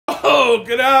Well,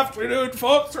 good afternoon,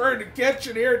 folks. We're in the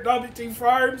kitchen here at WT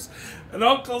Farms, and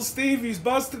Uncle Steve, he's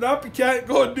busted up. He can't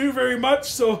go and do very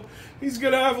much, so he's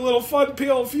going to have a little fun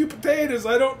peel a few potatoes.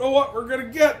 I don't know what we're going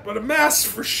to get, but a mess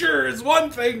for sure is one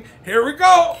thing. Here we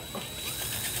go.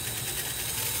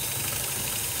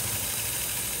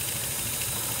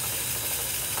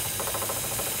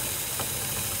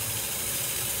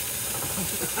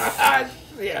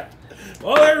 Yeah.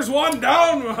 Well, there's one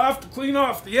down. We'll have to clean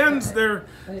off the ends there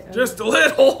just a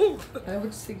little. I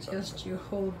would suggest you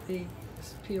hold the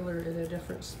peeler in a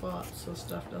different spot so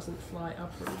stuff doesn't fly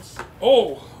upwards.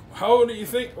 Oh, how do you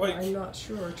think? Like, I'm not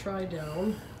sure. Try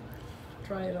down.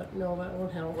 Try it up. No, that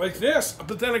won't help. Like this,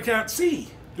 but then I can't see.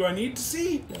 Do I need to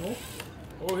see? No.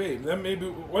 Okay, then maybe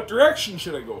what direction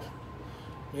should I go?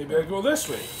 Maybe I go this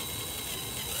way.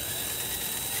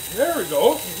 There we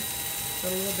go. A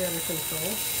little better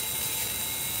control.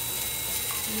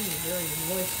 Very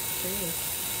moist potatoes.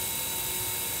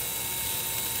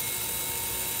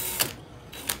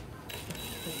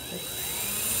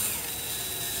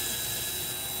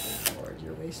 Lord,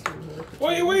 you're wasting more potato.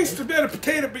 Well, you waste a bit of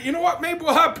potato, but you know what? Maybe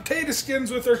we'll have potato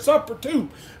skins with our supper too.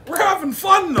 We're having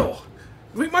fun though.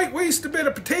 We might waste a bit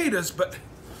of potatoes, but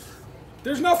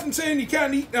there's nothing saying you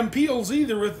can't eat them peels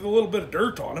either with a little bit of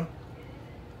dirt on them.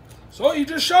 So you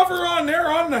just shove her on there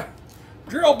on the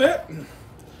drill bit and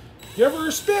give her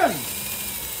a spin.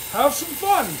 Have some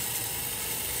fun.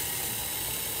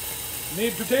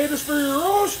 Need potatoes for your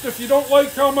roast. If you don't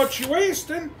like how much you're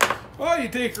wasting, well, you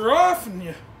take her off and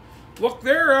you look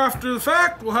there after the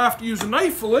fact. We'll have to use a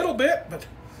knife a little bit, but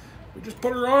we just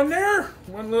put her on there.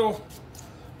 One little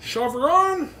shove her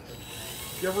on,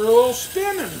 give her a little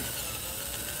spin, and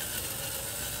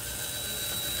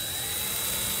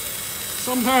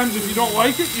sometimes if you don't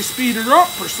like it, you speed her up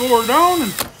or slow her down.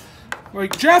 And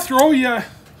like Jethro,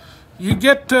 you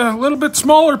get a little bit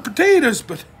smaller potatoes,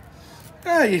 but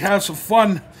yeah, you have some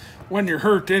fun when you're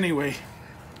hurt anyway.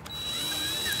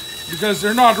 Because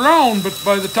they're not round, but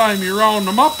by the time you round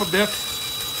them up a bit,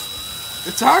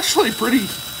 it's actually pretty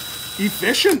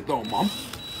efficient though, Mom.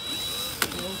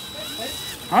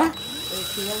 Huh?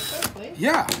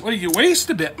 Yeah, well, you waste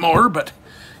a bit more, but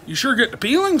you sure get the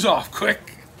peelings off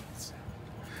quick.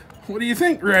 What do you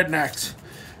think, rednecks?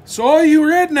 So all you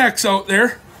rednecks out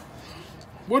there,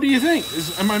 what do you think?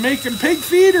 Am I making pig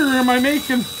feed or am I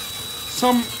making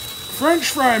some French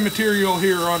fry material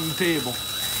here on the table?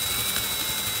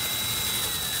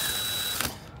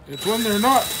 It's when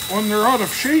they're out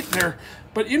of shape there.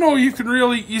 But you know, you can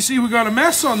really, you see we got a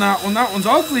mess on that one. That one's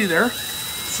ugly there.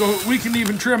 So we can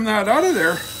even trim that out of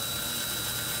there.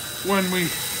 When we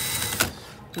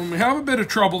have a bit of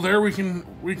trouble there, we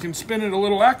can spin it a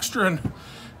little extra, and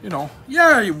you know,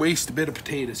 yeah, you waste a bit of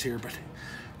potatoes here, but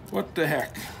what the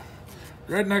heck?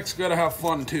 Redneck's gotta have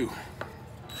fun too.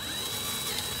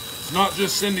 It's not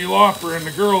just Cyndi Lauper and the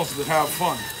girls that have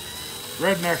fun.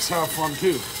 Rednecks have fun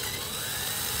too.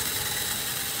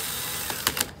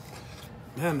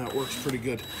 Man, that works pretty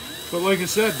good. But like I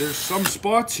said, there's some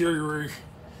spots here where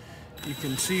you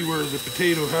can see where the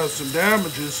potato has some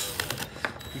damages.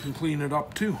 You can clean it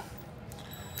up too.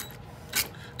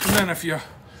 And then if you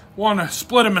want to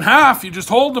split them in half, you just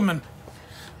hold them, and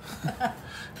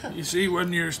you see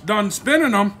when you're done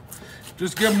spinning them,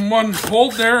 just give them one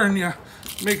hold there and you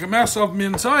make a mess of them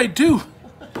inside too.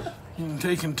 You can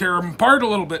take and tear them apart a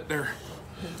little bit there.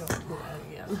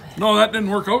 No, that didn't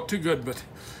work out too good, but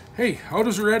hey, how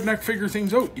does a redneck figure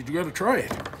things out? You got to try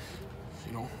it.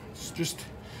 You know, it's just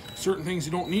certain things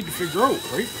you don't need to figure out,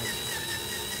 right?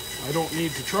 I don't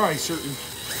need to try certain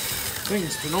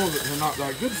things to know that they're not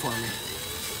that good for me.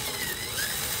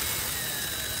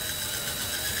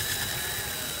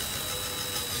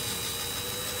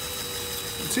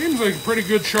 It seems like a pretty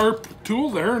good sharp tool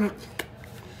there, and it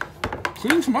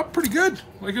cleans them up pretty good.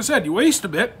 Like I said, you waste a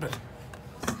bit, but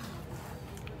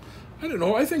I don't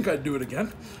know, I think I'd do it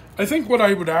again. I think what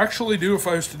I would actually do if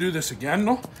I was to do this again,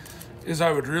 though, is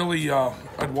I would really,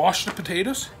 I'd wash the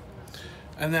potatoes,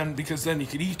 and then, because then you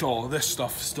could eat all of this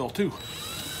stuff still too.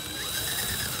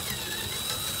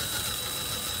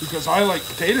 Because I like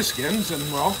potato skins, and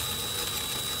well,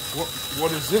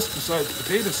 what is this besides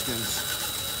potato skins?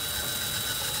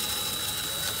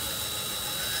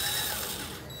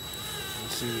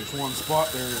 Let's see, there's one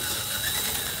spot there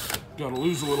that's got to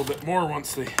lose a little bit more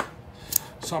once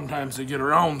sometimes they get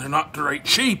around, they're not the right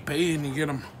shape, eh? And you get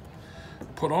them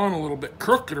put on a little bit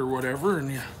crooked or whatever,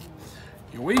 and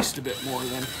you waste a bit more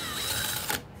then.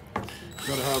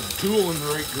 Got to have the tool in the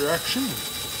right direction.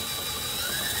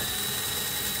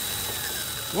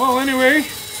 Well, anyway,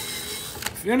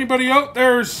 if anybody out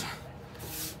there's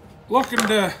looking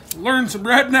to learn some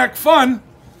redneck fun.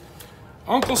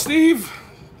 Uncle Steve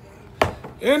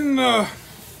in the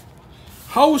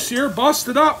house here,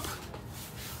 busted up.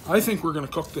 I think we're going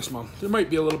to cook this, Mom. There might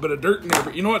be a little bit of dirt in there,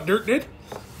 but you know what dirt did?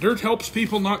 Dirt helps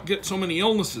people not get so many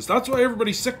illnesses. That's why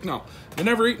everybody's sick now. They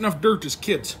never ate enough dirt as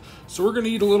kids. So we're going to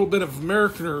eat a little bit of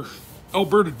American or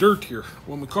Alberta dirt here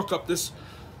when we cook up this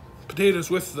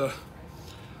potatoes with the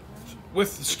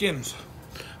skins.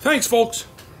 Thanks, folks.